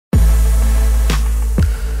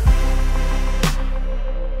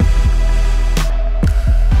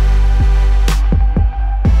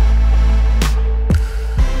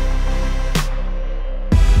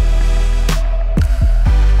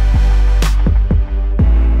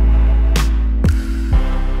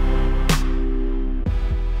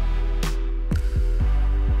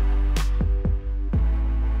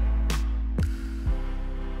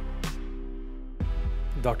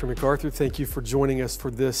Dr. MacArthur, thank you for joining us for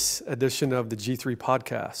this edition of the G3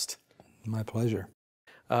 podcast. My pleasure.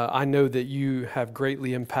 I know that you have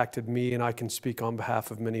greatly impacted me, and I can speak on behalf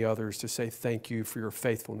of many others to say thank you for your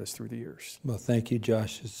faithfulness through the years. Well, thank you,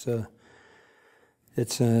 Josh.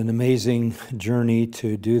 It's an amazing journey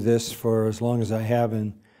to do this for as long as I have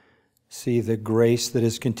and see the grace that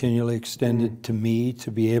is continually extended to me to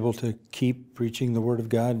be able to keep preaching the Word of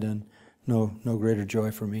God, and no greater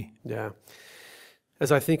joy for me. Yeah.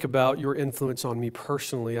 As I think about your influence on me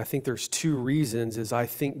personally, I think there's two reasons as I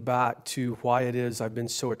think back to why it is I've been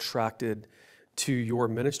so attracted to your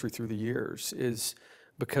ministry through the years is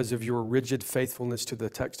because of your rigid faithfulness to the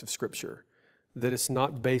text of Scripture, that it's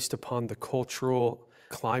not based upon the cultural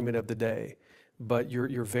climate of the day, but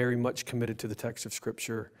you're very much committed to the text of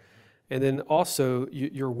Scripture. And then also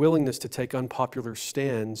your willingness to take unpopular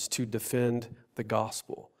stands to defend the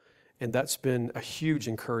gospel. And that's been a huge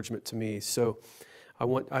encouragement to me. So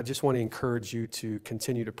I just want to encourage you to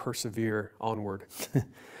continue to persevere onward.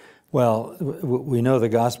 Well, we know the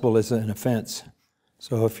gospel is an offense.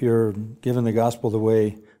 So if you're given the gospel the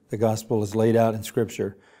way the gospel is laid out in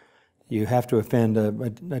Scripture, you have to offend.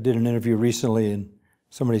 I did an interview recently, and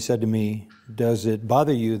somebody said to me, does it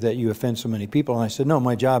bother you that you offend so many people? And I said, no,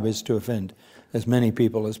 my job is to offend as many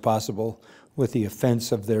people as possible with the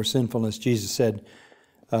offense of their sinfulness. Jesus said,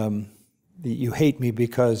 you hate me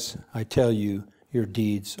because I tell you your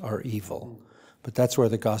deeds are evil. But that's where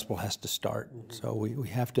the gospel has to start. So we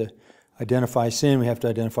have to identify sin, we have to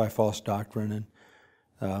identify false doctrine,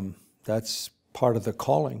 and that's part of the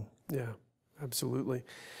calling. Yeah, absolutely.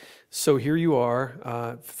 So here you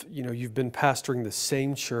are, you've been pastoring the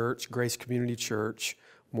same church, Grace Community Church,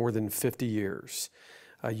 more than 50 years.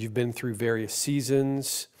 You've been through various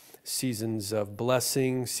seasons of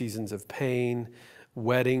blessing, seasons of pain,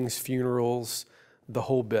 weddings, funerals, the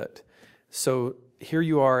whole bit. So here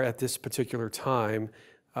you are at this particular time.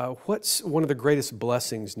 What's one of the greatest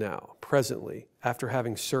blessings now, presently, after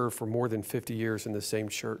having served for more than 50 years in the same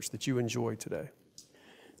church that you enjoy today?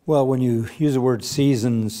 Well, when you use the word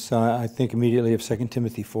seasons, I think immediately of 2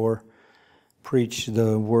 Timothy 4, preach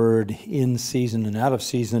the word in season and out of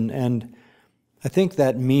season. And I think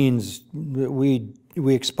that means that we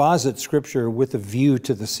exposit Scripture with a view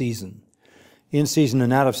to the season. In season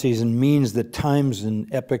and out of season means that times and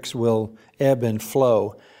epochs will ebb and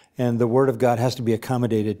flow, and the Word of God has to be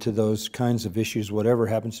accommodated to those kinds of issues, whatever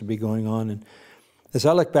happens to be going on. And as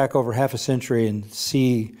I look back over half a century and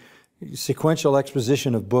see sequential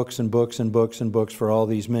exposition of books and books and books and books for all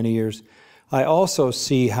these many years, I also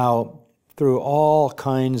see how through all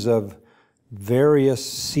kinds of various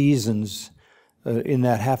seasons in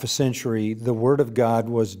that half a century, the Word of God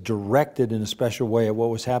was directed in a special way at what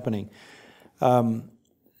was happening.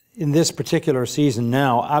 In this particular season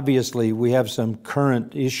now, obviously, we have some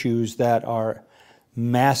current issues that are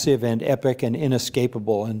massive and epic and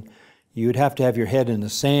inescapable, and you'd have to have your head in the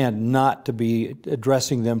sand not to be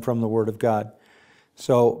addressing them from the Word of God.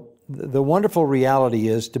 So the wonderful reality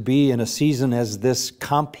is to be in a season as this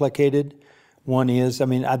complicated one is. I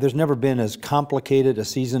mean, there's never been as complicated a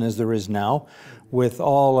season as there is now, with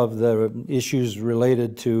all of the issues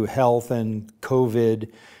related to health and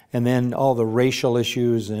COVID, and then all the racial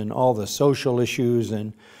issues and all the social issues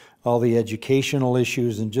and all the educational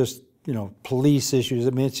issues and just, police issues. I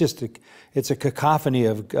mean, it's a cacophony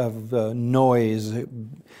of noise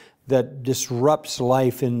that disrupts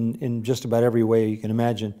life in just about every way you can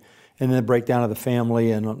imagine. And then the breakdown of the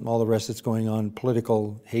family and all the rest that's going on,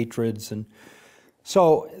 political hatreds. And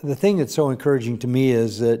so the thing that's so encouraging to me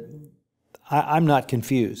is that I'm not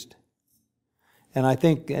confused. And I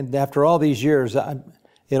think after all these years,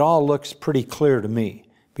 it all looks pretty clear to me,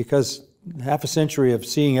 because half a century of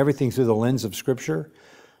seeing everything through the lens of Scripture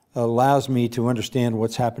allows me to understand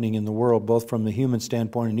what's happening in the world, both from the human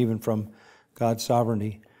standpoint and even from God's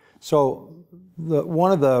sovereignty. So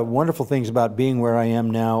one of the wonderful things about being where I am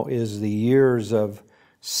now is the years of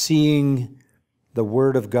seeing the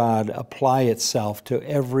Word of God apply itself to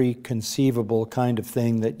every conceivable kind of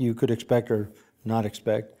thing that you could expect or not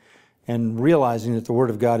expect, and realizing that the Word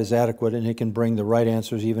of God is adequate and it can bring the right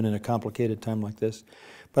answers even in a complicated time like this.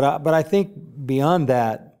 But I think beyond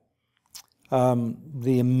that,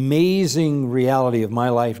 the amazing reality of my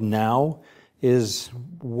life now is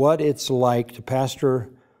what it's like to pastor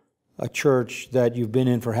a church that you've been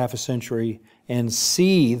in for half a century and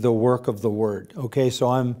see the work of the Word. Okay, so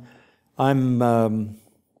I'm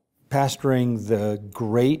pastoring the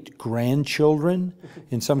great-grandchildren,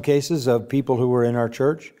 in some cases, of people who were in our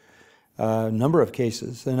church. A number of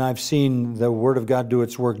cases, and I've seen the Word of God do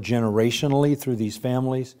its work generationally through these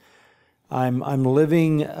families. I'm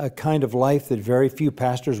living a kind of life that very few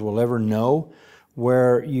pastors will ever know,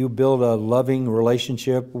 where you build a loving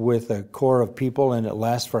relationship with a core of people and it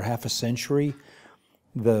lasts for half a century.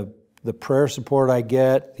 The prayer support I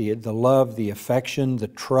get, the love, the affection, the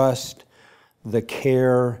trust, the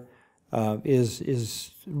care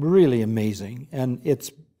is really amazing. And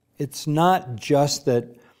it's not just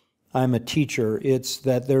that I'm a teacher, it's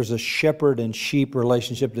that there's a shepherd and sheep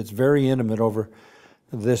relationship that's very intimate over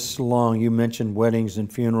this long. You mentioned weddings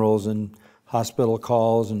and funerals and hospital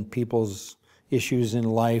calls and people's issues in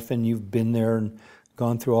life, and you've been there and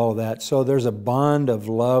gone through all of that. So there's a bond of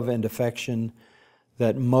love and affection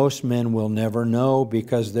that most men will never know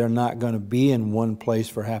because they're not going to be in one place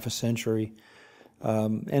for half a century.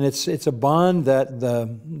 And it's a bond that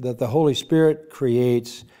the Holy Spirit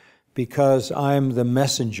creates because I'm the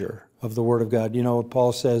messenger of the Word of God. You know,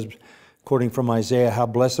 Paul says, quoting from Isaiah, how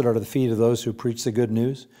blessed are the feet of those who preach the good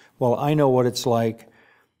news. Well, I know what it's like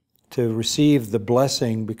to receive the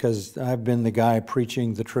blessing because I've been the guy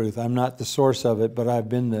preaching the truth. I'm not the source of it, but I've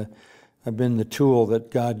been the tool that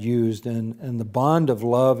God used, and the bond of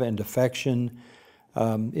love and affection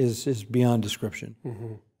is beyond description.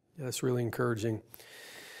 Mm-hmm. Yeah, that's really encouraging.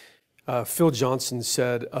 Phil Johnson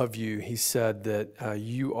said of you, he said that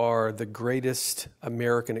you are the greatest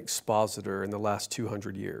American expositor in the last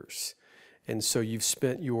 200 years. And so you've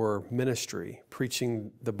spent your ministry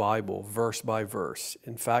preaching the Bible verse by verse.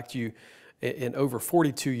 In fact, you, in over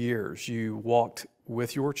 42 years, you walked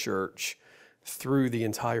with your church through the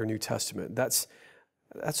entire New Testament. That's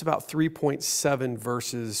about 3.7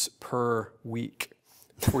 verses per week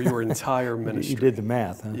for your entire ministry. You did the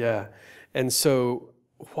math, huh? Yeah. And so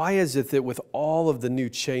why is it that with all of the new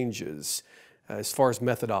changes, as far as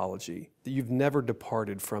methodology, that you've never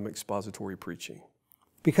departed from expository preaching?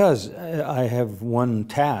 Because I have one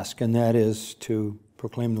task, and that is to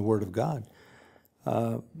proclaim the Word of God.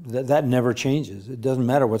 That never changes. It doesn't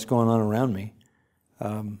matter what's going on around me.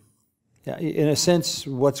 In a sense,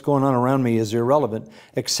 what's going on around me is irrelevant,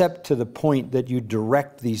 except to the point that you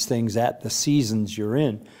direct these things at the seasons you're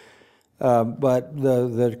in. But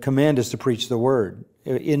the command is to preach the Word.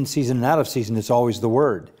 In season and out of season, it's always the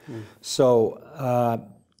Word. So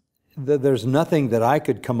there's nothing that I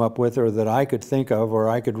could come up with or that I could think of or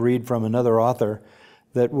I could read from another author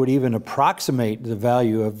that would even approximate the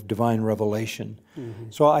value of divine revelation.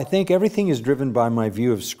 So I think everything is driven by my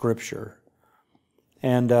view of Scripture.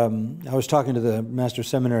 And I was talking to the Master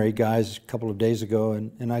Seminary guys a couple of days ago,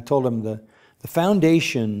 and I told them the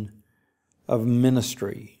foundation of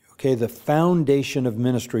ministry, okay, the foundation of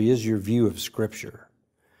ministry is your view of Scripture.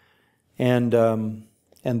 And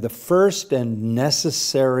the first and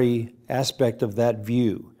necessary aspect of that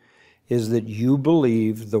view is that you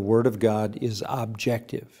believe the Word of God is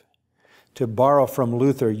objective. To borrow from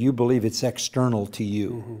Luther, you believe it's external to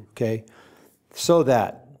you, okay? So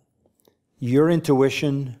that your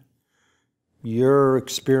intuition, your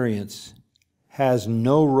experience has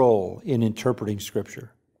no role in interpreting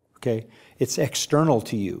Scripture, okay? It's external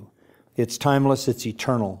to you. It's timeless, it's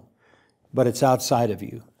eternal, but it's outside of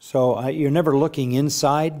you. So you're never looking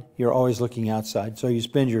inside, you're always looking outside. So you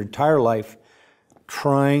spend your entire life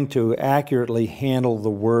trying to accurately handle the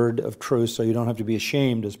word of truth so you don't have to be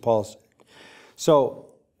ashamed, as Paul said. So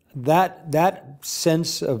that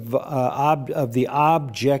sense of the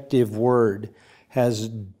objective word has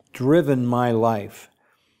driven my life.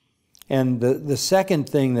 And the second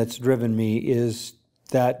thing that's driven me is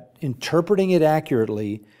that interpreting it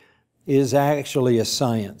accurately is actually a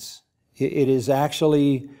science. It is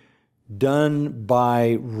actually done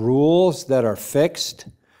by rules that are fixed,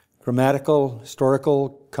 grammatical,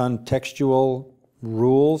 historical, contextual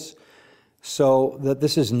rules, so that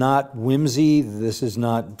this is not whimsy, this is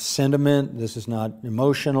not sentiment, this is not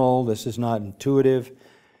emotional, this is not intuitive.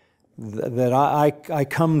 That I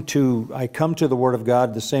come to the Word of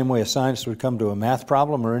God the same way a scientist would come to a math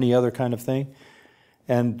problem or any other kind of thing.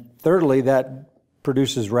 And thirdly, that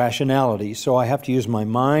produces rationality. So I have to use my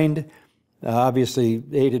mind, obviously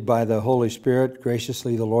aided by the Holy Spirit.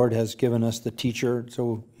 Graciously, the Lord has given us the teacher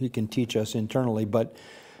so He can teach us internally. But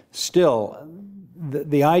still,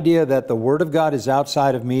 the idea that the Word of God is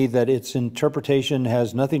outside of me, that its interpretation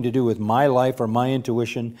has nothing to do with my life or my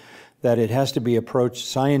intuition, that it has to be approached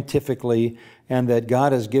scientifically, and that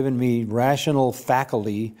God has given me rational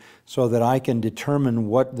faculty so that I can determine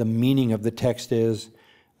what the meaning of the text is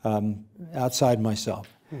outside myself.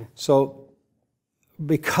 So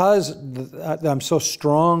because I'm so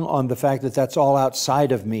strong on the fact that that's all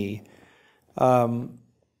outside of me,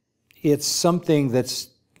 it's something that's,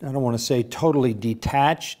 I don't want to say totally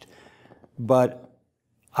detached, but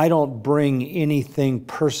I don't bring anything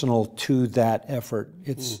personal to that effort.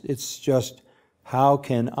 It's just, how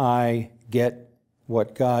can I get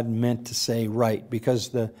what God meant to say right? Because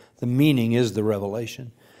the meaning is the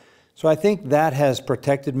revelation. So I think that has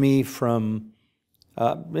protected me from,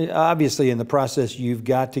 obviously in the process you've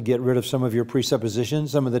got to get rid of some of your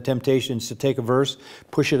presuppositions, some of the temptations to take a verse,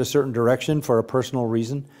 push it a certain direction for a personal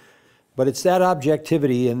reason. But it's that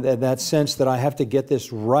objectivity and that sense that I have to get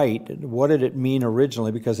this right. What did it mean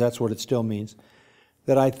originally? Because that's what it still means.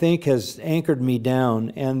 That I think has anchored me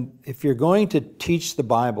down. And if you're going to teach the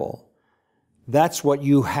Bible, that's what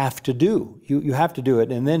you have to do. You have to do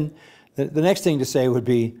it. And then the next thing to say would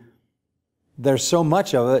be, there's so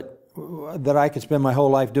much of it that I could spend my whole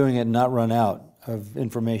life doing it and not run out of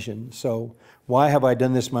information. So why have I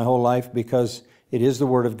done this my whole life? Because it is the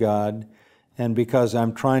Word of God, and because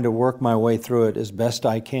I'm trying to work my way through it as best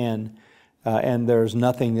I can, and there's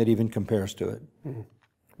nothing that even compares to it.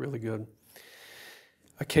 Really good.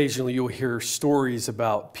 Occasionally you'll hear stories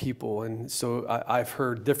about people, and so I've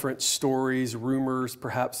heard different stories, rumors,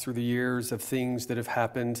 perhaps through the years, of things that have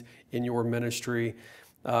happened in your ministry.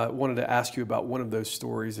 Wanted to ask you about one of those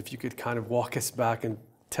stories, if you could kind of walk us back and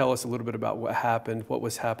tell us a little bit about what happened, what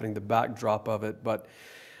was happening, the backdrop of it. But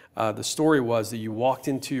the story was that you walked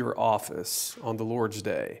into your office on the Lord's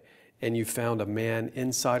Day and you found a man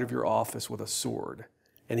inside of your office with a sword.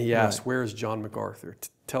 And he asked, right, "Where is John MacArthur?"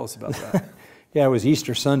 Tell us about that. Yeah, it was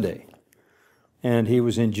Easter Sunday. And he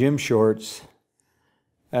was in gym shorts.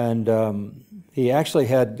 And he actually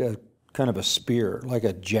had kind of a spear, like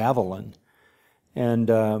a javelin. And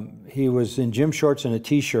he was in gym shorts and a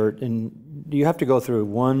T-shirt. And you have to go through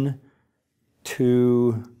 1,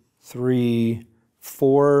 2, 3,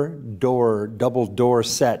 4 double door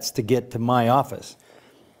sets to get to my office.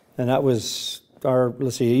 And that was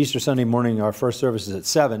let's see, Easter Sunday morning, our first service is at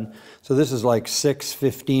 7. So this is like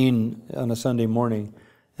 6:15 on a Sunday morning.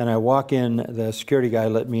 And I walk in, the security guy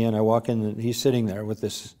let me in. I walk in, and he's sitting there with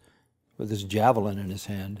this javelin in his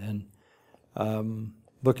hand, and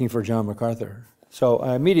looking for John MacArthur. So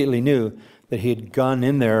I immediately knew that he had gone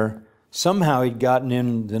in there. Somehow he'd gotten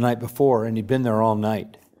in the night before, and he'd been there all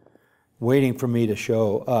night, waiting for me to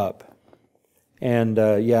show up. And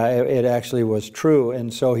yeah, it actually was true.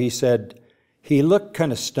 And so he said, he looked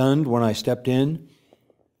kind of stunned when I stepped in.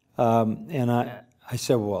 And I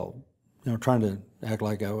said, well, trying to act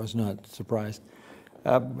like I was not surprised.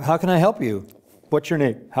 How can I help you? What's your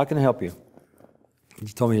name? How can I help you? He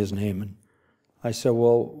told me his name. And I said,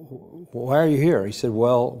 well, why are you here? He said,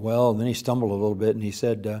 well, and then he stumbled a little bit, and he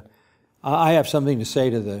said, I have something to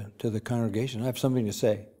say to the congregation. I have something to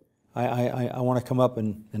say. I want to come up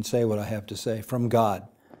and say what I have to say from God.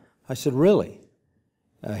 I said, really?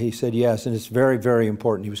 He said, yes, and it's very, very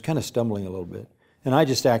important. He was kind of stumbling a little bit. And I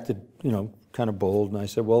just acted, kind of bold, and I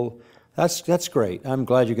said, well, that's great. I'm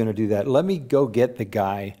glad you're going to do that. Let me go get the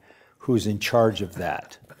guy who's in charge of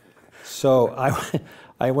that. So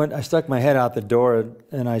I stuck my head out the door,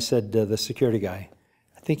 and I said to the security guy,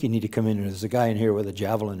 I think you need to come in. There's a guy in here with a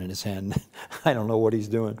javelin in his hand. I don't know what he's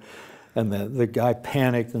doing. And the guy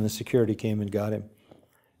panicked, and the security came and got him.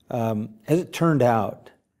 As it turned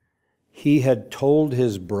out, he had told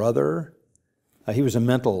his brother, he was a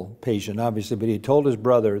mental patient, obviously, but he had told his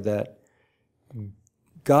brother that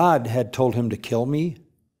God had told him to kill me,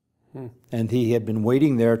 and he had been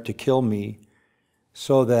waiting there to kill me,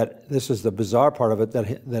 so that, this is the bizarre part of it,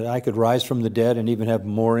 that I could rise from the dead and even have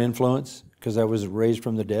more influence, because I was raised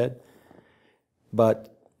from the dead.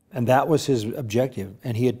 And that was his objective,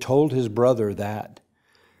 and he had told his brother that.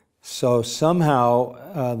 So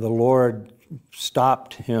somehow the Lord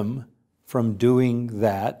stopped him from doing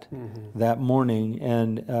that that morning,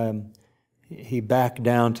 and he backed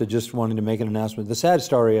down to just wanting to make an announcement. The sad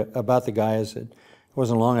story about the guy is that it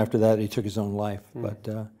wasn't long after that he took his own life. But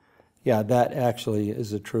yeah, that actually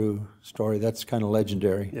is a true story. That's kind of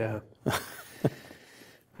legendary. Yeah.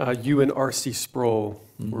 You and R.C. Sproul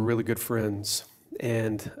were really good friends.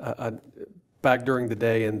 And back during the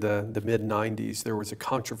day in the mid-'90s, there was a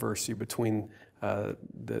controversy between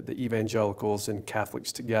the evangelicals and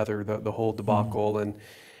Catholics together, the whole debacle.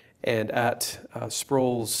 And at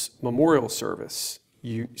Sproul's memorial service,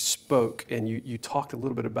 you spoke and you talked a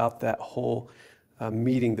little bit about that whole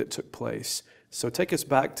meeting that took place. So take us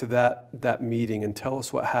back to that meeting and tell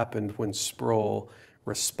us what happened when Sproul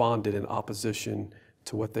responded in opposition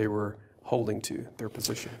to what they were holding to, their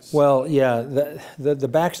positions. Well, yeah, the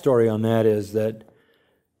backstory on that is that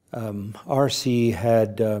R.C.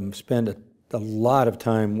 had spent a lot of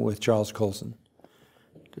time with Charles Colson,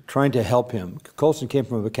 trying to help him. Colson came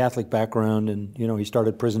from a Catholic background, and he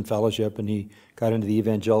started prison fellowship, and he got into the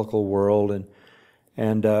evangelical world,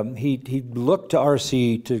 And he looked to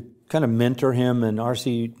R.C. to kind of mentor him, and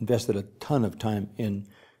R.C. invested a ton of time in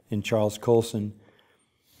Charles Colson.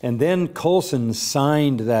 And then Colson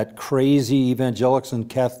signed that crazy Evangelicals and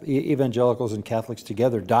Catholics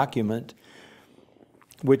Together document,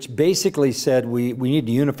 which basically said we need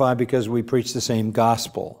to unify because we preach the same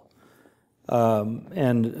gospel.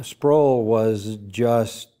 And Sproul was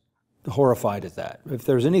just horrified at that. If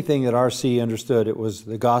there's anything that R.C. understood, it was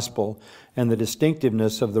the gospel and the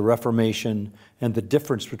distinctiveness of the Reformation and the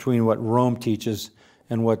difference between what Rome teaches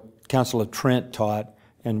and what Council of Trent taught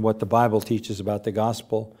and what the Bible teaches about the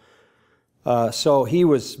gospel. So he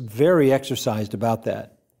was very exercised about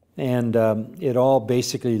that. And it all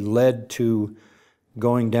basically led to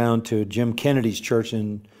going down to Jim Kennedy's church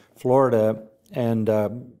in Florida, and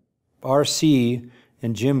R.C.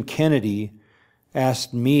 and Jim Kennedy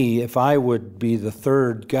asked me if I would be the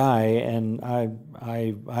third guy, and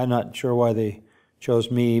I'm not sure why they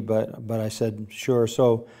chose me, but I said sure.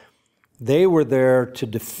 So they were there to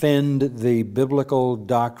defend the biblical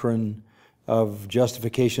doctrine of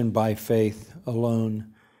justification by faith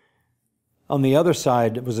alone. On the other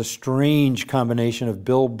side, it was a strange combination of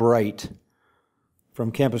Bill Bright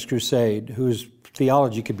from Campus Crusade, whose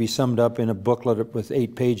theology could be summed up in a booklet with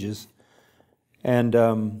 8 pages, and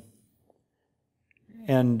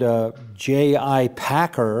J.I.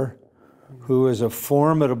 Packer, who is a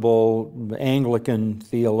formidable Anglican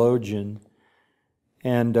theologian,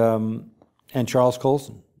 and Charles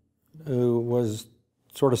Colson, who was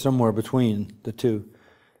sort of somewhere between the two.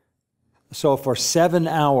 So for 7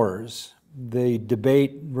 hours, the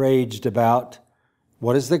debate raged about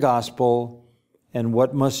what is the gospel and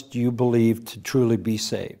what must you believe to truly be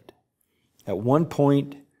saved. At one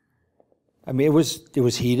point, I mean, it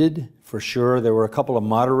was heated, for sure. There were a couple of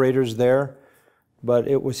moderators there, but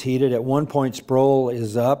it was heated. At one point, Sproul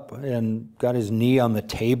is up and got his knee on the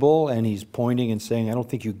table, and he's pointing and saying, "I don't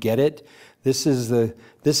think you get it. This is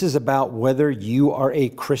about whether you are a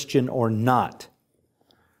Christian or not."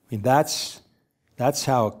 I mean, that's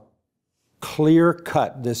how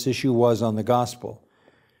clear-cut this issue was on the gospel.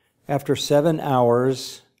 After 7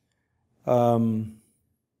 hours, I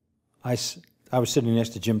was sitting next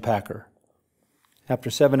to Jim Packer. After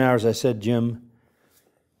 7 hours, I said, "Jim,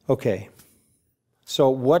 okay, so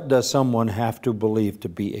what does someone have to believe to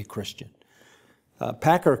be a Christian?"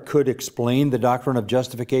 Packer could explain the doctrine of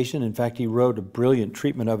justification. In fact, he wrote a brilliant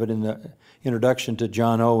treatment of it in the introduction to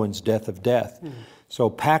John Owen's Death of Death. So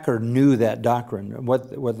Packer knew that doctrine.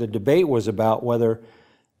 What the debate was about, whether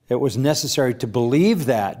it was necessary to believe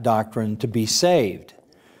that doctrine to be saved.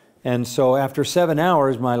 And so after 7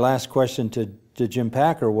 hours, my last question to Jim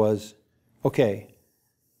Packer was, okay,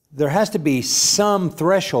 there has to be some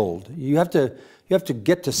threshold. You have to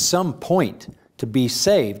get to some point to be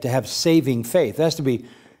saved, to have saving faith. It has to be,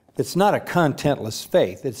 it's not a contentless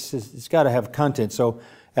faith. It's got to have content. So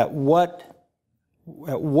at what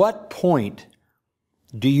point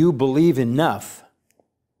do you believe enough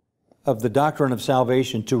of the doctrine of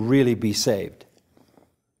salvation to really be saved?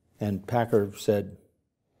 And Packer said,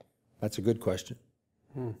 "That's a good question."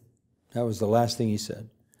 That was the last thing he said.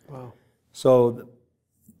 Wow. So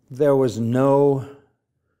there was no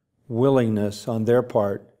willingness on their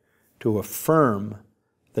part to affirm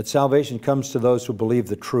that salvation comes to those who believe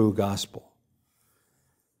the true gospel.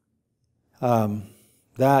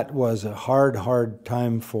 That was a hard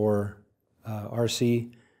time for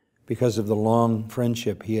R.C. because of the long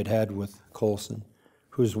friendship he had had with Colson,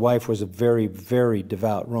 whose wife was a very, very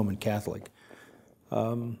devout Roman Catholic.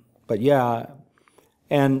 But yeah,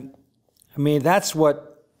 and I mean, that's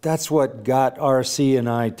what got R.C. and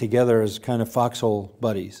I together as kind of foxhole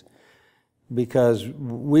buddies, because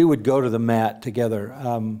we would go to the mat together.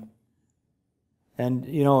 And,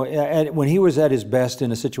 you know, when he was at his best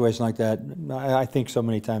in a situation like that, I think so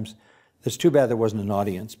many times, it's too bad there wasn't an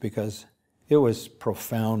audience, because it was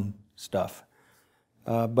profound stuff.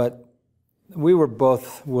 But we were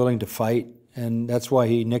both willing to fight, and that's why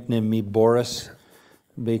he nicknamed me Boris,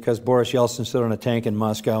 because Boris Yeltsin stood on a tank in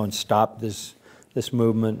Moscow and stopped this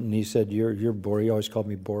movement, and he said, "You're Boris." He always called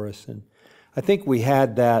me Boris. And I think we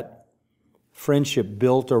had that friendship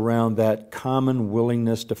built around that common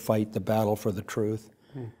willingness to fight the battle for the truth.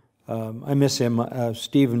 I miss him.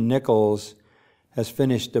 Stephen Nichols has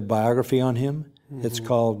finished a biography on him. It's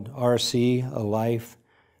called R.C., A Life.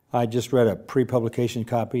 I just read a pre-publication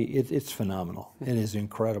copy. It's phenomenal. It is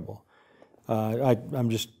incredible. I'm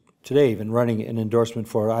just today even writing an endorsement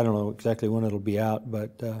for it. I don't know exactly when it'll be out,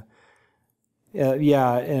 but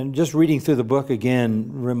yeah, and just reading through the book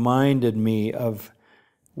again reminded me of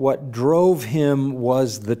what drove him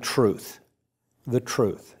was the truth.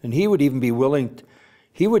 And he would even be willing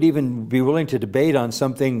He would even be willing to debate on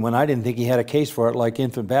something when I didn't think he had a case for it, like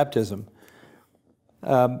infant baptism.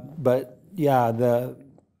 But yeah, the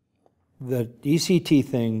ECT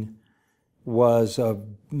thing was a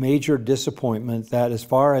major disappointment, that as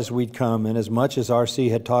far as we'd come and as much as RC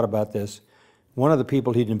had taught about this, one of the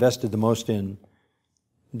people he'd invested the most in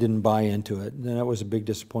didn't buy into it, and that was a big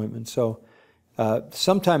disappointment. So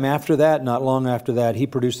sometime after that, not long after that, he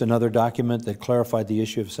produced another document that clarified the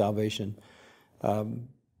issue of salvation.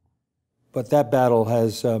 But that battle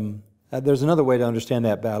has, there's another way to understand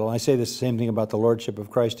that battle. I say the same thing about the Lordship of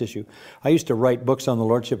Christ issue. I used to write books on the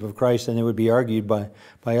Lordship of Christ, and they would be argued by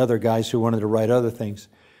other guys who wanted to write other things.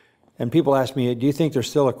 And people ask me, do you think there's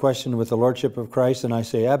still a question with the Lordship of Christ? And I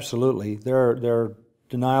say, absolutely. There are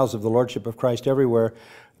denials of the Lordship of Christ everywhere.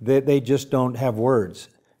 They just don't have words.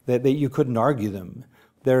 You couldn't argue them.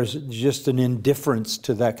 There's just an indifference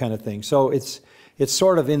to that kind of thing. So it's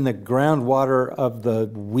sort of in the groundwater of the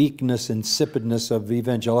weakness, insipidness of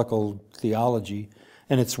evangelical theology.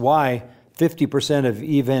 And it's why 50% of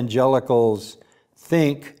evangelicals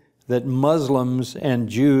think that Muslims and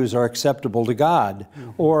Jews are acceptable to God.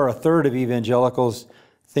 Mm-hmm. Or a third of evangelicals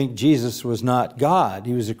think Jesus was not God.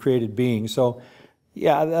 He was a created being. So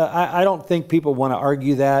yeah, I don't think people want to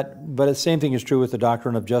argue that, but the same thing is true with the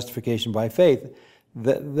doctrine of justification by faith.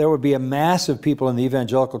 There would be a mass of people in the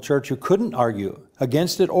evangelical church who couldn't argue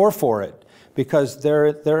against it or for it, because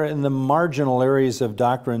they're in the marginal areas of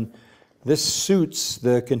doctrine. This suits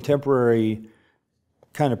the contemporary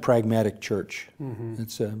kind of pragmatic church. Mm-hmm.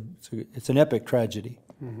 It's an epic tragedy.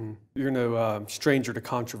 Mm-hmm. You're no stranger to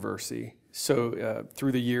controversy. So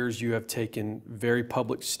through the years, you have taken very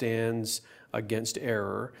public stands against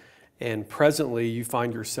error, and presently you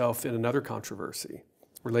find yourself in another controversy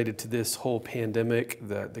related to this whole pandemic,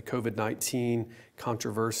 the COVID-19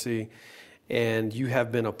 controversy, and you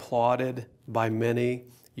have been applauded by many,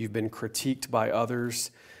 you've been critiqued by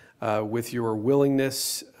others with your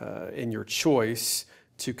willingness and your choice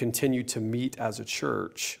to continue to meet as a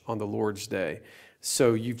church on the Lord's Day.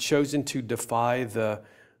 So you've chosen to defy the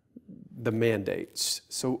mandates.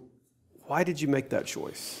 So why did you make that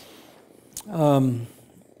choice?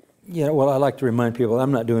 Yeah, well, I like to remind people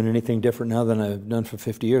I'm not doing anything different now than I've done for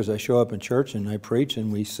 50 years. I show up in church and I preach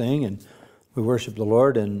and we sing and we worship the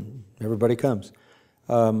Lord and everybody comes.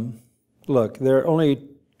 Look, there are only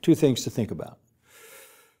two things to think about.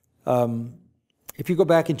 If you go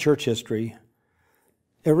back in church history,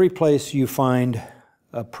 every place you find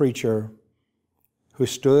a preacher who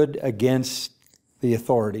stood against the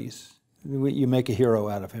authorities, you make a hero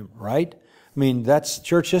out of him, right? I mean, that's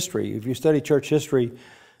church history. If you study church history,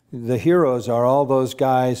 the heroes are all those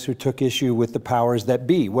guys who took issue with the powers that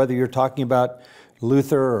be, whether you're talking about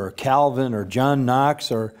Luther or Calvin or John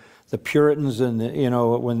Knox or the Puritans and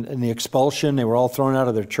when in the expulsion, they were all thrown out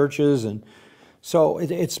of their churches. And so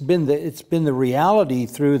it's been the reality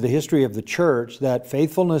through the history of the church that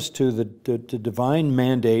faithfulness to the divine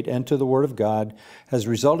mandate and to the Word of God has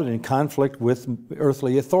resulted in conflict with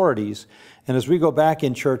earthly authorities. And as we go back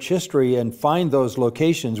in church history and find those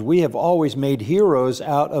locations, we have always made heroes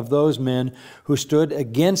out of those men who stood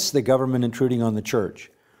against the government intruding on the church.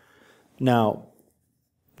 Now,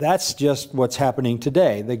 that's just what's happening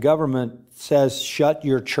today. The government says, shut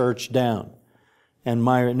your church down. And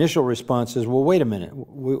my initial response is, well, wait a minute.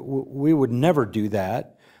 We would never do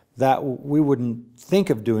that. We wouldn't think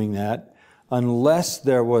of doing that unless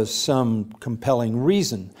there was some compelling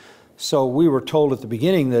reason. So we were told at the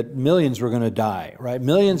beginning that millions were going to die, right?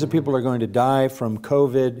 Millions of people are going to die from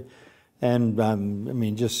COVID.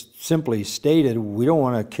 And just simply stated, we don't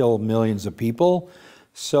want to kill millions of people.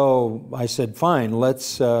 So I said, fine,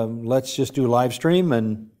 let's just do live stream.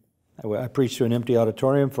 And I preached to an empty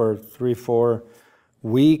auditorium for 3-4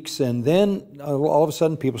 weeks. And then all of a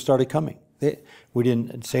sudden people started coming. We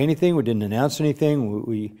didn't say anything. We didn't announce anything.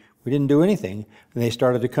 We didn't do anything, and they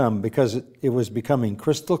started to come because it was becoming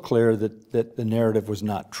crystal clear that the narrative was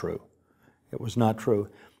not true. It was not true.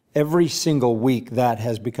 Every single week that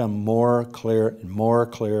has become more clear and more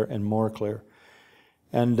clear and more clear.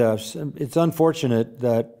 And it's unfortunate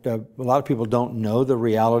that a lot of people don't know the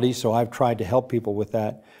reality, so I've tried to help people with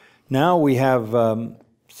that. Now we have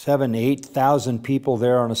 7,000 to 8,000 people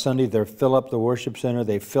there on a Sunday. They fill up the worship center.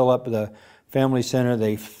 They fill up the family center.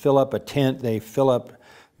 They fill up a tent. They fill up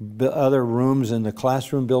other rooms in the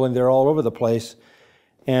classroom building. They're all over the place.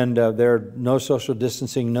 And there are no social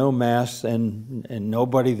distancing, no masks, and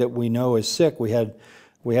nobody that we know is sick. We had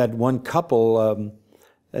one couple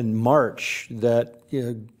in March that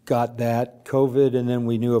got that COVID, and then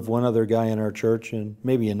we knew of one other guy in our church and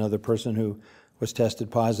maybe another person who was tested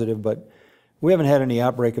positive, but we haven't had any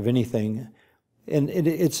outbreak of anything. And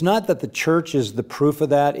it's not that the church is the proof of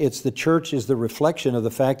that. It's the church is the reflection of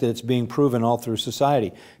the fact that it's being proven all through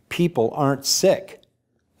society. People aren't sick.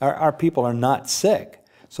 Our people are not sick.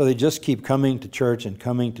 So they just keep coming to church and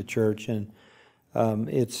coming to church. And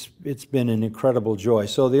it's been an incredible joy.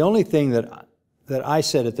 So the only thing that I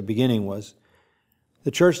said at the beginning was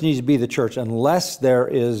the church needs to be the church unless there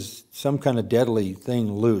is some kind of deadly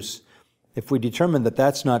thing loose. If we determine that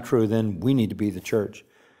that's not true, then we need to be the church.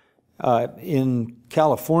 In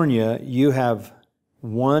California, you have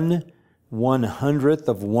 1/100th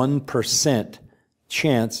of 1%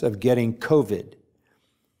 chance of getting COVID.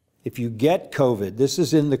 If you get COVID, this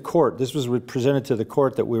is in the court. This was presented to the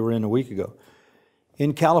court that we were in a week ago.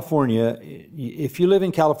 In California, if you live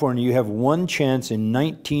in California, you have one chance in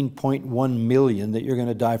 19.1 million that you're going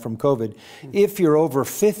to die from COVID if you're over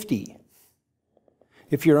 50.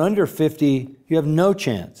 If you're under 50, you have no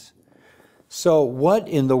chance. So what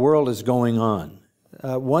in the world is going on?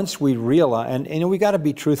 Once we realize, and we got to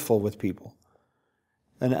be truthful with people.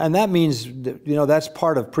 And that means, that's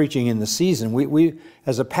part of preaching in the season. We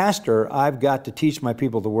as a pastor, I've got to teach my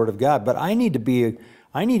people the Word of God, but I need to be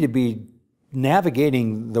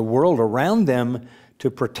navigating the world around them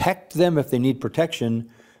to protect them if they need protection,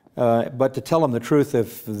 but to tell them the truth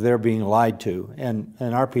if they're being lied to. And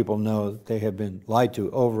our people know they have been lied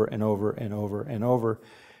to over and over and over and over.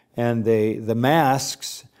 And the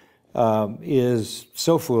masks is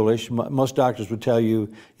so foolish. Most doctors would tell you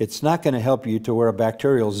it's not going to help you to wear a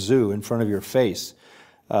bacterial zoo in front of your face.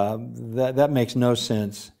 That makes no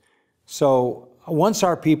sense. So once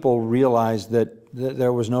our people realized that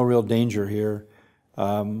there was no real danger here,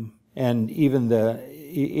 and even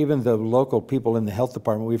the local people in the health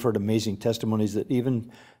department, we've heard amazing testimonies that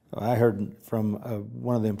I heard from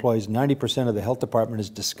one of the employees, 90% of the health department is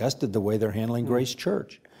disgusted the way they're handling Grace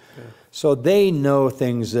Church. Yeah. So they know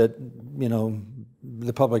things that,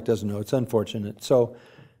 the public doesn't know. It's unfortunate. So,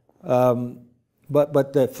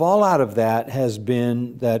 but the fallout of that has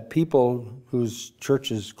been that people whose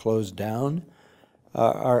churches closed down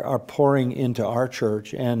are pouring into our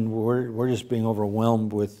church, and we're just being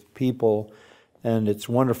overwhelmed with people, and it's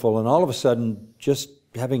wonderful. And all of a sudden, just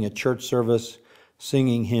having a church service,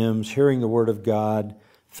 singing hymns, hearing the Word of God,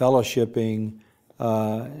 fellowshipping,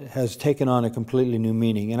 has taken on a completely new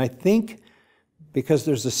meaning. And I think because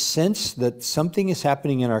there's a sense that something is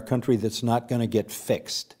happening in our country that's not going to get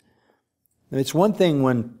fixed. And it's one thing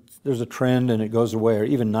when there's a trend and it goes away, or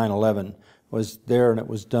even 9/11 was there and it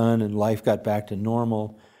was done and life got back to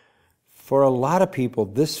normal. For a lot of people,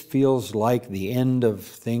 this feels like the end of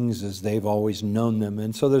things as they've always known them.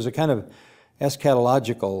 And so there's a kind of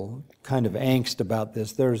eschatological kind of angst about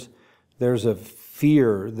this. There's a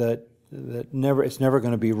fear that it's never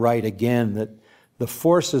going to be right again, that the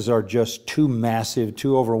forces are just too massive,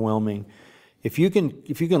 too overwhelming. If you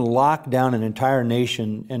can lock down an entire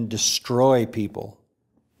nation and destroy people,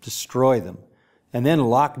 destroy them, and then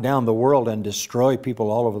lock down the world and destroy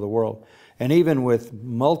people all over the world, and even with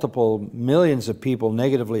multiple millions of people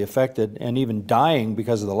negatively affected and even dying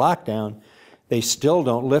because of the lockdown, they still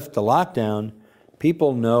don't lift the lockdown.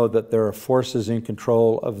 People know that there are forces in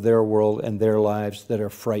control of their world and their lives that are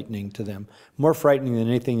frightening to them, more frightening than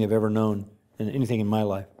anything they've ever known, and anything in my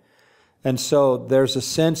life. And so there's a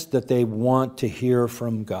sense that they want to hear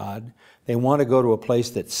from God. They want to go to a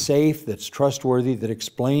place that's safe, that's trustworthy, that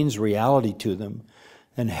explains reality to them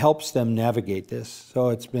and helps them navigate this. So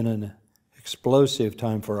it's been an explosive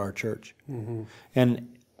time for our church. Mm-hmm.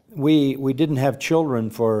 And we didn't have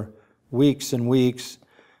children for weeks and weeks.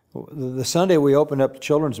 The Sunday we opened up the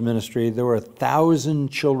children's ministry, there were 1,000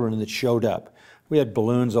 children that showed up. We had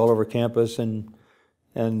balloons all over campus, and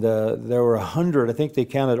there were 100, I think they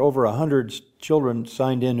counted over 100 children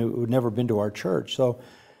signed in who had never been to our church. So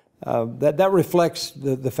that reflects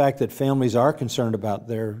the fact that families are concerned about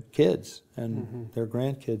their kids and their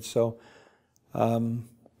grandkids. So,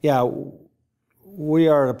 we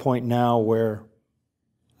are at a point now where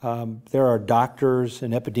there are doctors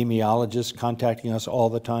and epidemiologists contacting us all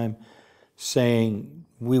the time saying,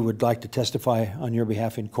 we would like to testify on your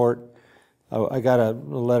behalf in court. I got a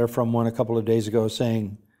letter from one a couple of days ago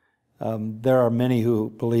saying there are many who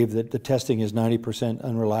believe that the testing is 90%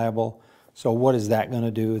 unreliable. So what is that going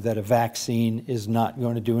to do? That a vaccine is not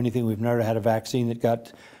going to do anything. We've never had a vaccine that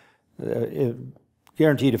got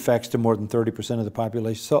guaranteed effects to more than 30% of the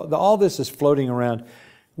population. So all this is floating around.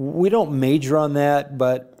 We don't major on that,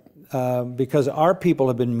 but because our people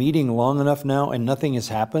have been meeting long enough now and nothing has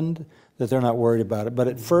happened, that they're not worried about it. But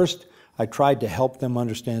at first, I tried to help them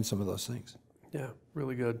understand some of those things. Yeah,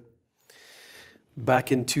 really good.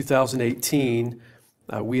 Back in 2018,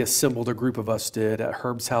 We assembled, a group of us did, at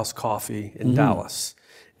Herb's House Coffee in Dallas.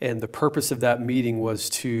 And the purpose of that meeting was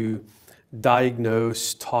to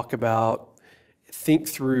diagnose, talk about, think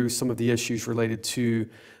through some of the issues related to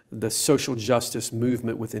the social justice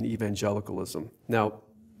movement within evangelicalism. Now,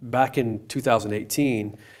 back in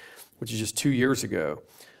 2018, which is just 2 years ago,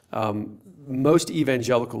 most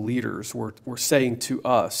evangelical leaders were saying to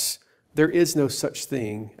us, there is no such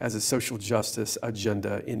thing as a social justice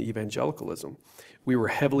agenda in evangelicalism. We were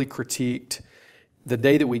heavily critiqued. The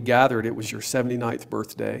day that we gathered, it was your 79th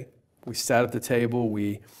birthday. We sat at the table,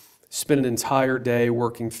 we spent an entire day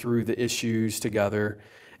working through the issues together.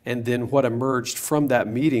 And then what emerged from that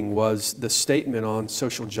meeting was the statement on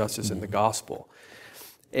social justice and the gospel.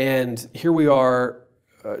 And here we are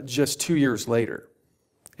just 2 years later,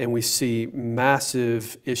 and we see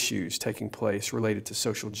massive issues taking place related to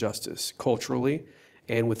social justice culturally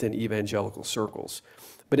and within evangelical circles.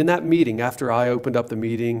 But in that meeting, after I opened up the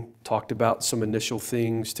meeting, talked about some initial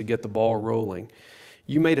things to get the ball rolling,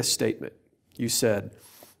 you made a statement. You said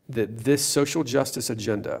that this social justice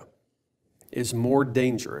agenda is more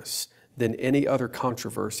dangerous than any other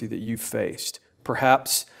controversy that you've faced,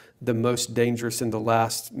 perhaps the most dangerous in the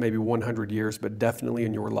last maybe 100 years, but definitely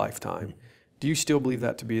in your lifetime. Do you still believe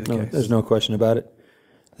that to be the case? There's no question about it.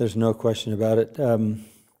 There's no question about it.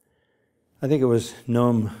 I think it was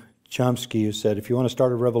Noam Chomsky who said, if you want to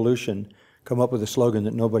start a revolution, come up with a slogan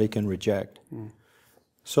that nobody can reject.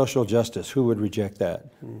 Social justice, who would reject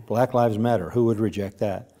that? Black Lives Matter, who would reject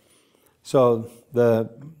that? So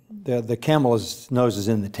the camel's nose is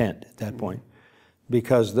in the tent at that point.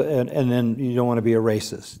 Because and then you don't want to be a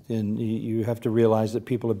racist, and you have to realize that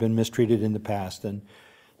people have been mistreated in the past, and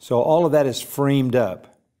so all of that is framed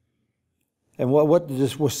up. And what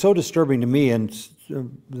just was so disturbing to me, and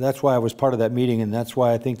that's why I was part of that meeting, and that's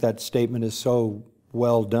why I think that statement is so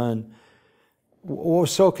well done. What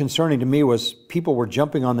was so concerning to me was people were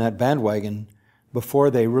jumping on that bandwagon before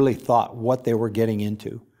they really thought what they were getting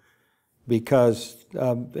into. Because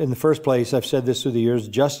in the first place, I've said this through the years,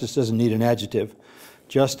 justice doesn't need an adjective.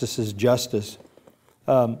 Justice is justice.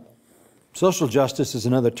 Social justice is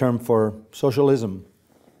another term for socialism.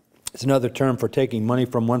 It's another term for taking money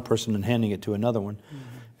from one person and handing it to another one.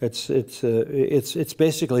 It's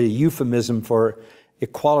basically a euphemism for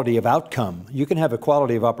equality of outcome. You can have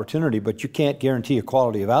equality of opportunity, but you can't guarantee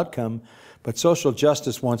equality of outcome. But social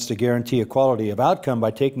justice wants to guarantee equality of outcome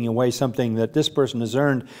by taking away something that this person has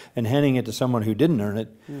earned and handing it to someone who didn't earn it.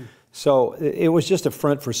 So it was just a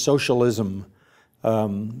front for socialism.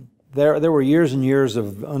 There were years and years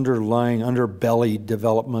of underlying, underbelly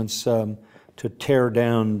developments to tear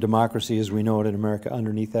down democracy as we know it in America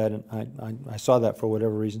underneath that, and I saw that for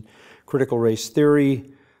whatever reason. Critical race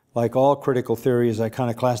theory, like all critical theory, is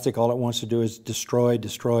iconoclastic. All it wants to do is destroy,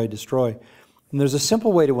 destroy, destroy. And there's a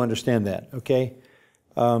simple way to understand that, okay?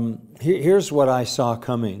 Here's what I saw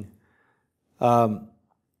coming.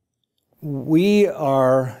 We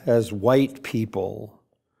are, as white people,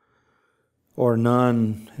 or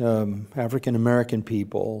non-African American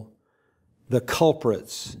people, the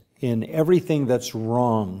culprits in everything that's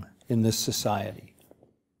wrong in this society.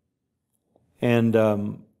 And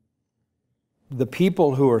the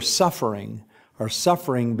people who are suffering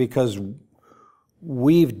because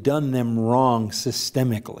we've done them wrong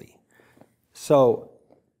systemically. So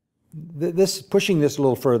pushing this a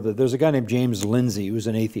little further, there's a guy named James Lindsay who's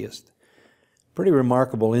an atheist. Pretty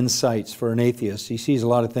remarkable insights for an atheist. He sees a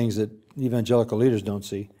lot of things that evangelical leaders don't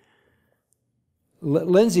see.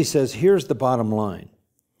 Lindsay says, here's the bottom line,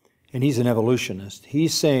 and he's an evolutionist.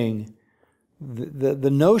 He's saying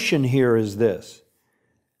the notion here is this,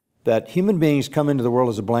 that human beings come into the world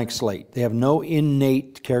as a blank slate. They have no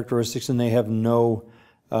innate characteristics, and they have no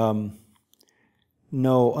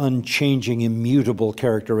unchanging, immutable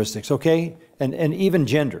characteristics, okay? And even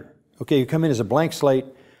gender. Okay, you come in as a blank slate.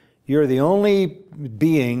 You're the only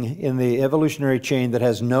being in the evolutionary chain that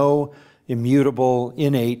has no immutable,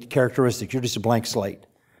 innate characteristics. You're just a blank slate.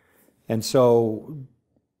 And so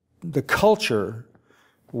the culture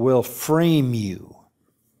will frame you.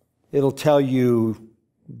 It'll tell you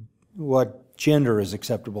what gender is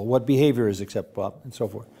acceptable, what behavior is acceptable, and so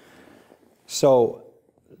forth. So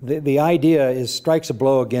the idea strikes a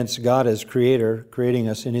blow against God as creator, creating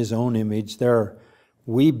us in his own image.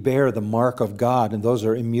 We bear the mark of God, and those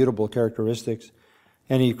are immutable characteristics.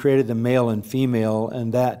 And he created the male and female,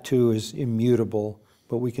 and that too is immutable.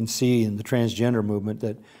 But we can see in the transgender movement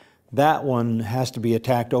that one has to be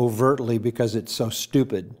attacked overtly because it's so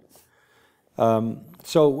stupid.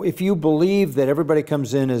 So if you believe that everybody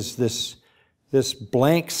comes in as this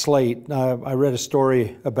blank slate, I read a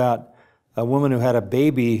story about a woman who had a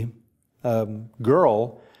baby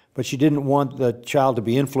girl, but she didn't want the child to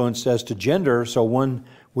be influenced as to gender, so one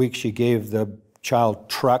week she gave the child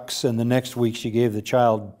trucks, and the next week she gave the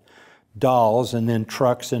child dolls, and then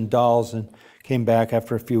trucks and dolls, and came back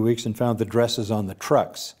after a few weeks and found the dresses on the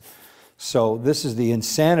trucks. So this is the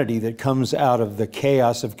insanity that comes out of the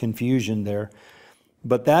chaos of confusion there.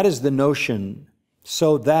 But that is the notion,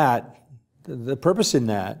 so that, the purpose in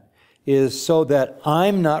that is so that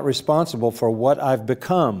I'm not responsible for what I've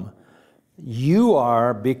become. You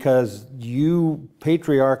are, because you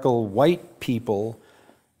patriarchal white people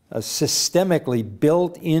systemically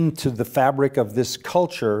built into the fabric of this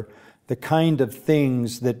culture the kind of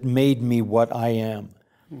things that made me what I am.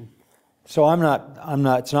 So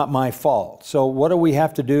it's not my fault. So what do we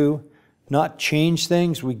have to do? Not change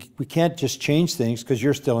things. We can't just change things because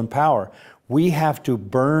you're still in power. We have to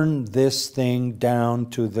burn this thing down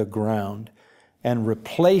to the ground and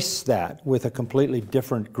replace that with a completely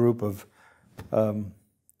different group of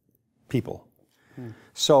people.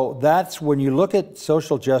 So that's when you look at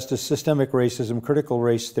social justice, systemic racism, critical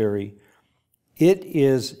race theory, it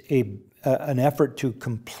is an effort to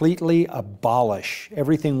completely abolish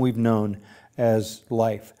everything we've known as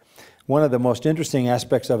life. One of the most interesting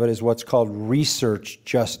aspects of it is what's called research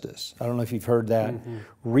justice. I don't know if you've heard that.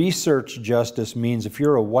 Research justice means if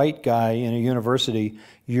you're a white guy in a university,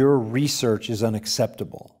 your research is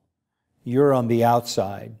unacceptable. You're on the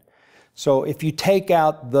outside. So if you take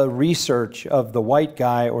out the research of the white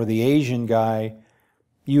guy or the Asian guy,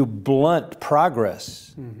 you blunt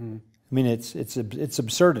progress. I mean, it's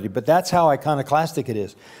absurdity, but that's how iconoclastic it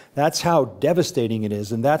is. That's how devastating it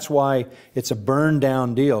is, and that's why it's a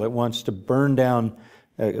burn-down deal. It wants to burn down,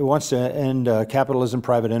 it wants to end capitalism,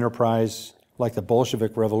 private enterprise, like the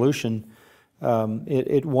Bolshevik Revolution.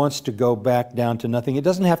 It wants to go back down to nothing. It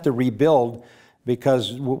doesn't have to rebuild,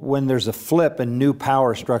 because when there's a flip and new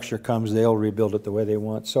power structure comes, they'll rebuild it the way they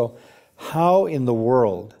want. So how in the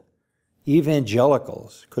world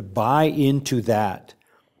evangelicals could buy into that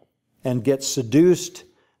and get seduced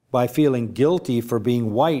by feeling guilty for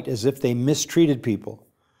being white as if they mistreated people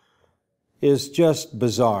is just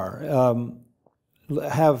bizarre.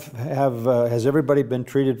 Has everybody been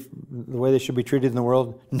treated the way they should be treated in the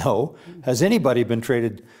world? No. Has anybody been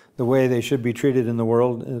treated the way they should be treated in the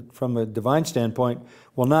world from a divine standpoint?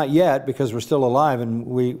 Well, not yet, because we're still alive and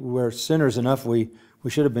we're sinners enough. We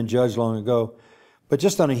should have been judged long ago. But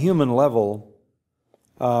just on a human level,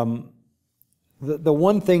 the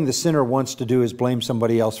one thing the sinner wants to do is blame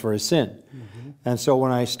somebody else for his sin. And so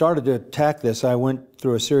when I started to attack this, I went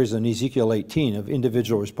through a series on Ezekiel 18 of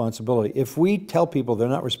individual responsibility. If we tell people they're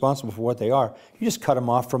not responsible for what they are, you just cut them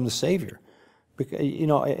off from the Savior. Because, you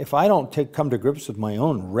know, if I don't come to grips with my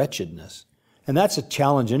own wretchedness, and that's a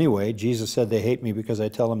challenge anyway. Jesus said they hate me because I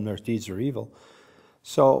tell them their deeds are evil.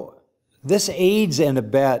 So this aids and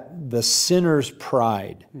abet the sinner's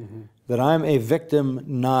pride, that I'm a victim,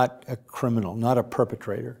 not a criminal, not a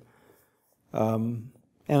perpetrator. And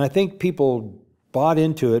I think people bought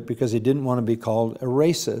into it because they didn't want to be called a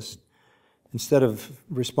racist instead of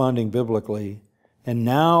responding biblically. And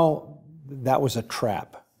now that was a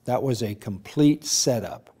trap. That was a complete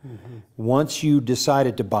setup. Once you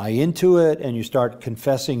decided to buy into it and you start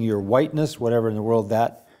confessing your whiteness, whatever in the world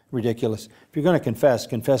that ridiculous. If you're going to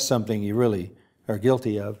confess something you really are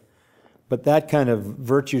guilty of. But that kind of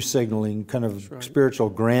virtue signaling, kind of spiritual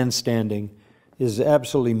grandstanding is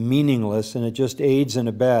absolutely meaningless, and it just aids and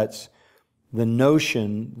abets the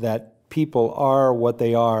notion that people are what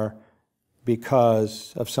they are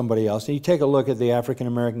because of somebody else. And you take a look at the African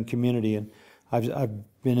American community, and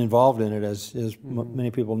I've been involved in it, as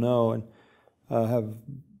many people know, and have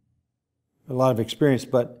a lot of experience.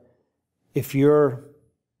 But if you're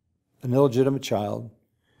an illegitimate child,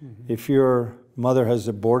 if your mother has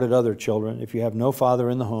aborted other children, if you have no father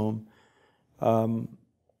in the home,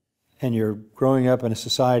 and you're growing up in a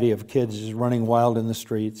society of kids just running wild in the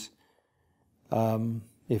streets,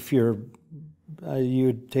 if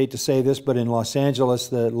you'd hate to say this, but in Los Angeles,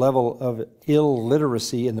 the level of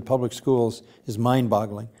illiteracy in the public schools is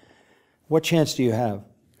mind-boggling. What chance do you have?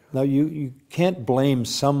 Now, you can't blame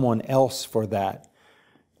someone else for that.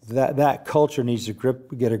 That culture needs to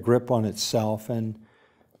get a grip on itself. And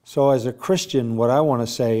so as a Christian, what I want to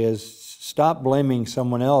say is stop blaming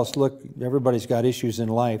someone else. Look, everybody's got issues in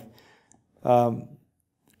life.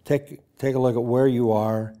 Take a look at where you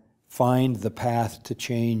are. Find the path to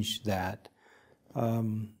change that.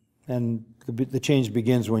 And the change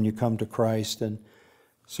begins when you come to Christ. And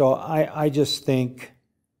so I just think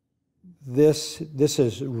this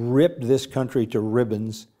has ripped this country to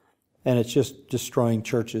ribbons, and it's just destroying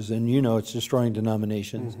churches. And you know it's destroying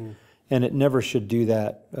denominations. And it never should do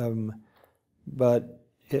that. but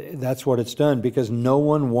that's what it's done because no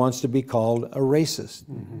one wants to be called a racist.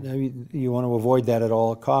 You want to avoid that at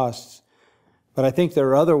all costs. But I think there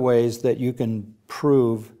are other ways that you can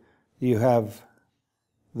prove you have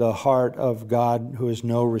the heart of God, who is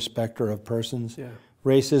no respecter of persons. Yeah.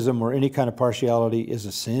 Racism or any kind of partiality is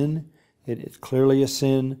a sin. It's clearly a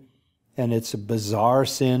sin, and it's a bizarre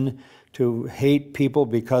sin to hate people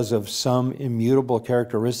because of some immutable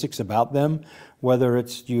characteristics about them, whether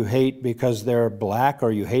it's you hate because they're black,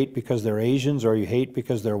 or you hate because they're Asians, or you hate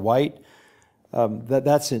because they're white.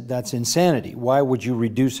 That's insanity. Why would you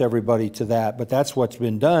reduce everybody to that? But that's what's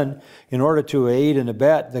been done. In order to aid and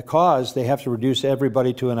abet the cause, they have to reduce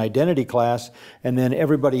everybody to an identity class, and then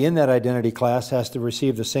everybody in that identity class has to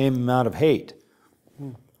receive the same amount of hate.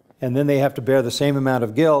 And then they have to bear the same amount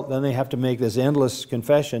of guilt. Then they have to make this endless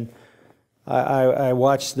confession. I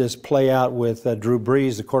watched this play out with Drew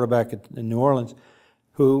Brees, the quarterback in New Orleans,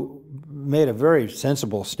 who made a very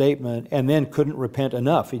sensible statement and then couldn't repent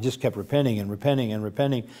enough. He just kept repenting and repenting and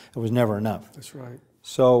repenting. It was never enough. That's right.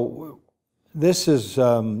 So this is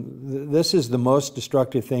the most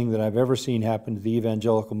destructive thing that I've ever seen happen to the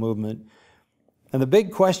evangelical movement. And the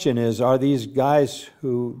big question is, are these guys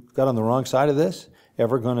who got on the wrong side of this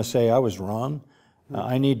ever going to say, I was wrong?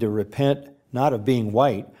 I need to repent, not of being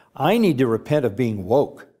white. I need to repent of being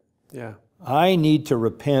woke. Yeah. I need to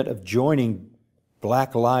repent of joining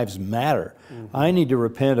Black Lives Matter. I need to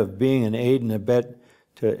repent of being an aid and abet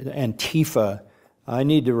to Antifa. I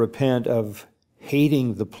need to repent of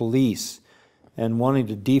hating the police and wanting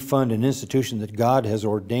to defund an institution that God has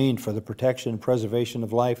ordained for the protection and preservation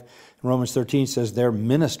of life. Romans 13 says they're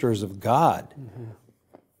ministers of God.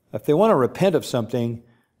 If they want to repent of something,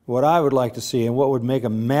 what I would like to see, and what would make a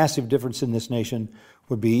massive difference in this nation,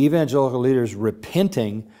 would be evangelical leaders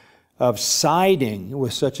repenting of siding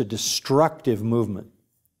with such a destructive movement.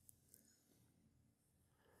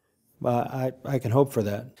 I can hope for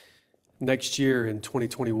that. Next year in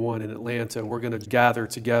 2021 in Atlanta, we're going to gather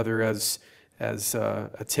together as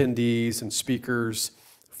attendees and speakers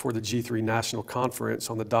for the G3 National Conference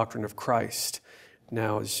on the Doctrine of Christ.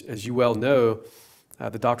 Now, as you well know,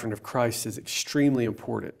 the doctrine of Christ is extremely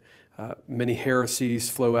important. Many heresies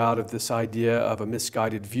flow out of this idea of a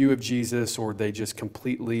misguided view of Jesus, or they just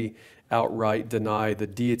completely outright deny the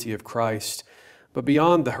deity of Christ. But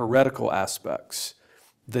beyond the heretical aspects,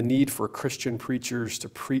 the need for Christian preachers to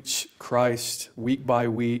preach Christ week by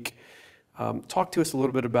week, talk to us a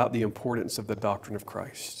little bit about the importance of the doctrine of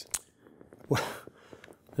Christ. Well,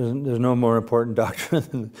 there's no more important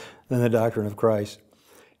doctrine than the doctrine of Christ.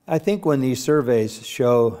 I think when these surveys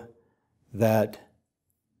show that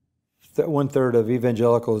 1/3 of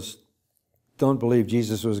evangelicals don't believe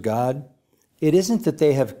Jesus was God, it isn't that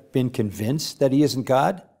they have been convinced that he isn't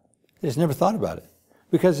God. They just never thought about it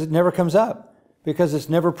because it never comes up, because it's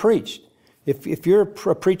never preached. If you're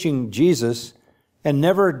preaching Jesus and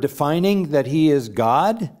never defining that he is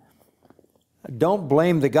God, don't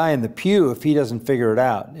blame the guy in the pew if he doesn't figure it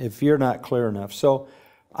out, if you're not clear enough. So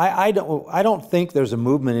I don't think there's a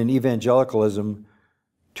movement in evangelicalism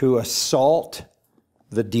to assault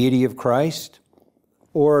the deity of Christ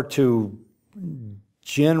or to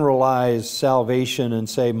generalize salvation and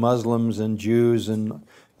say Muslims and Jews and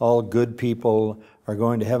all good people are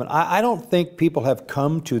going to heaven. I don't think people have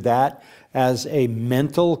come to that as a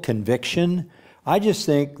mental conviction. I just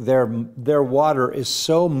think their water is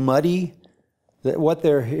so muddy that what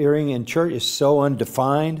they're hearing in church is so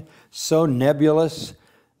undefined, so nebulous,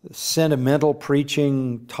 sentimental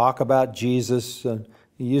preaching, talk about Jesus,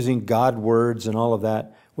 using God words and all of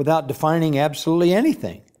that, without defining absolutely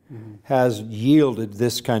anything, has yielded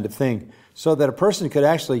this kind of thing. So that a person could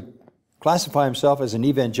actually classify himself as an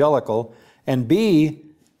evangelical and be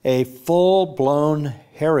a full-blown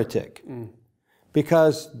heretic,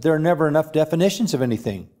 because there are never enough definitions of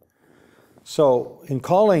anything. So in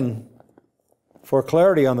calling for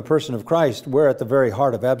clarity on the person of Christ, we're at the very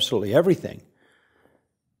heart of absolutely everything.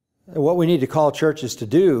 What we need to call churches to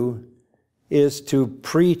do is to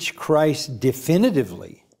preach Christ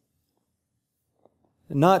definitively,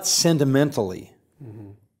 not sentimentally,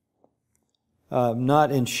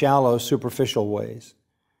 not in shallow, superficial ways.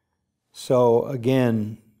 So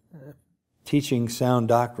again, teaching sound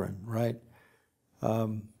doctrine, right?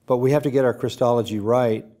 But we have to get our Christology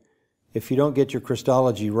right. If you don't get your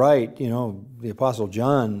Christology right, the Apostle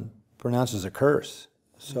John pronounces a curse.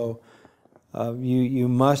 So you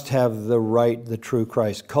must have the true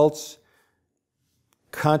Christ. Cults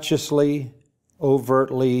consciously,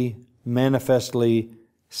 overtly, manifestly,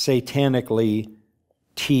 satanically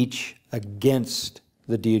teach against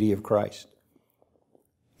the deity of Christ.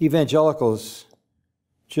 Evangelicals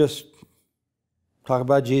just talk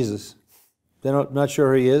about Jesus. They're not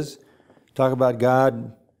sure who he is. Talk about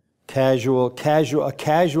God. A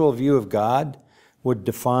casual view of God would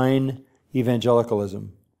define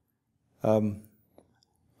evangelicalism.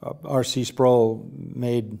 R.C. Sproul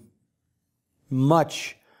made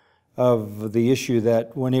much of the issue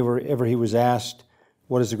that whenever he was asked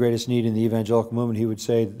what is the greatest need in the evangelical movement, he would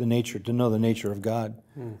say to know the nature of God,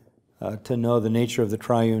 to know the nature of the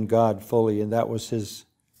triune God fully, and that was his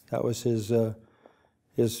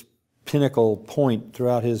pinnacle point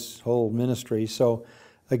throughout his whole ministry. So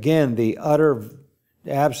again, the utter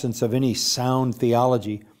absence of any sound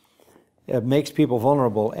theology makes people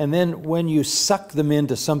vulnerable. And then when you suck them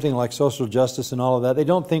into something like social justice and all of that, they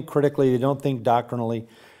don't think critically, they don't think doctrinally.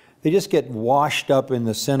 They just get washed up in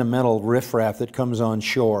the sentimental riffraff that comes on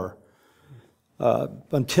shore.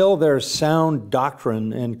 Until there's sound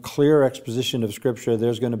doctrine and clear exposition of Scripture,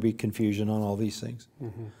 there's going to be confusion on all these things.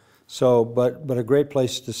 Mm-hmm. So, but a great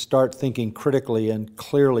place to start thinking critically and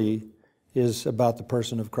clearly is about the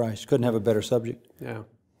person of Christ. Couldn't have a better subject. Yeah.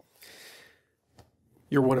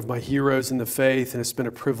 You're one of my heroes in the faith, and it's been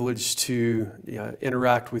a privilege to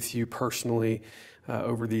interact with you personally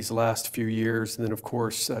over these last few years. And then, of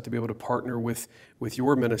course, to be able to partner with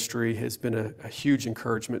your ministry has been a huge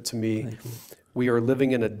encouragement to me. We are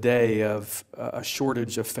living in a day of a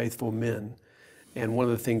shortage of faithful men. And one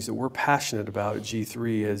of the things that we're passionate about at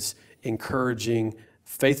G3 is encouraging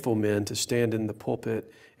faithful men to stand in the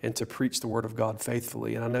pulpit and to preach the Word of God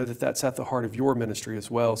faithfully. And I know that that's at the heart of your ministry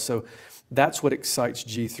as well. So that's what excites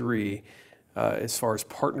G3 as far as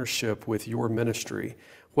partnership with your ministry.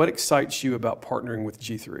 What excites you about partnering with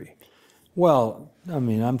G3? Well, I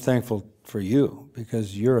mean, I'm thankful for you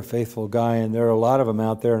because you're a faithful guy, and there are a lot of them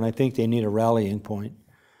out there, and I think they need a rallying point.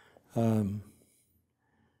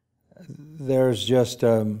 There's just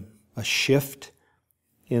a shift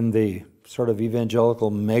in the sort of evangelical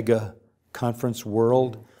mega conference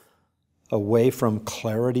world away from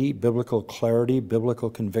clarity, biblical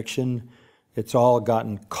conviction. It's all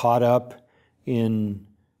gotten caught up in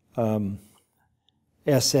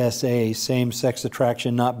SSA, same-sex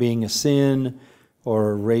attraction not being a sin,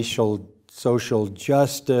 or racial social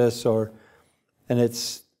justice, and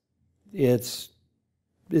it's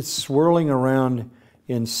swirling around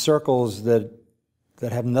in circles that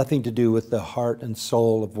have nothing to do with the heart and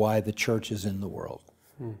soul of why the church is in the world.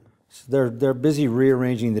 So they're busy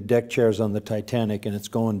rearranging the deck chairs on the Titanic, and it's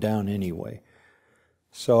going down anyway.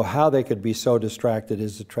 So how they could be so distracted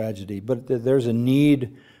is a tragedy. But there's a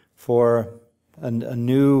need for a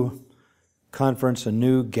new conference, a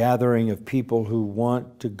new gathering of people who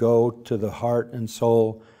want to go to the heart and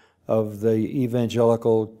soul of the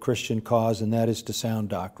evangelical Christian cause, and that is to sound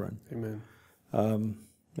doctrine. Amen.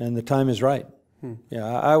 And the time is right. Yeah,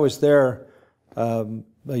 I was there a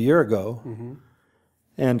year ago,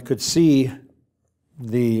 and could see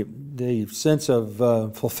the sense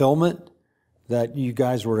of fulfillment that you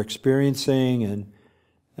guys were experiencing,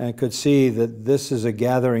 and could see that this is a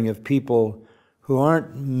gathering of people who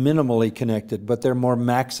aren't minimally connected, but they're more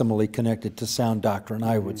maximally connected to sound doctrine,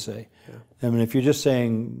 I would say. Yeah. I mean, if you're just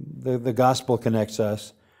saying the gospel connects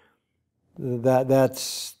us,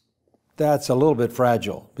 that's a little bit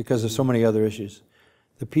fragile because of so many other issues.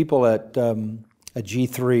 The people at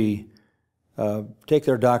G3 take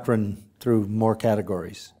their doctrine through more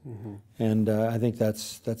categories, and I think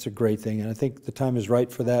that's a great thing. And I think the time is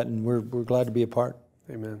right for that, and we're glad to be a part.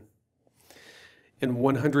 Amen. In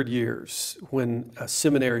 100 years, when a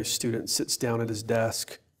seminary student sits down at his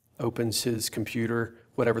desk, opens his computer,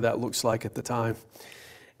 whatever that looks like at the time,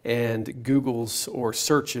 and Googles or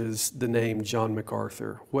searches the name John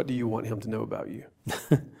MacArthur, what do you want him to know about you?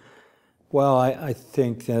 Well, I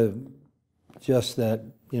think just that,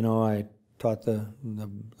 I taught the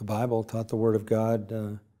Bible, taught the Word of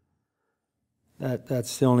God.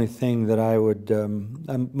 That's the only thing that I would.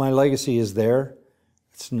 My legacy is there.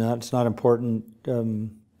 It's not important.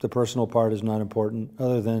 The personal part is not important,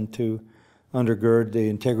 other than to undergird the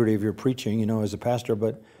integrity of your preaching, as a pastor.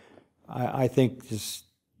 But I think just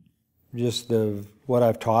what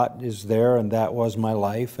I've taught is there, and that was my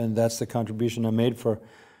life, and that's the contribution I made for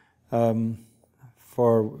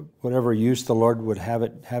whatever use the Lord would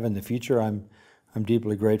have in the future. I'm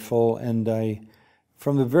deeply grateful, and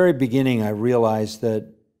from the very beginning I realized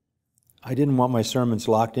that I didn't want my sermons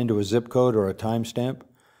locked into a zip code or a timestamp,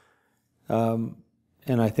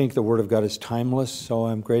 and I think the Word of God is timeless. So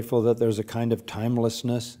I'm grateful that there's a kind of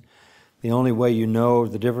timelessness. The only way you know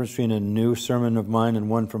the difference between a new sermon of mine and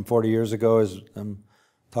one from 40 years ago is I'm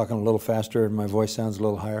talking a little faster and my voice sounds a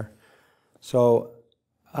little higher. So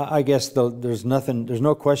I guess there's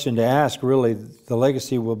no question to ask, really. The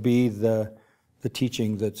legacy will be the the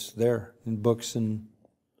teaching that's there in books and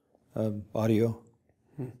audio.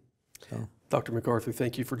 So, Dr. MacArthur,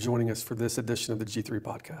 thank you for joining us for this edition of the G3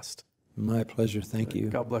 podcast. my pleasure. Thank you.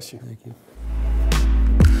 God bless you. Thank you.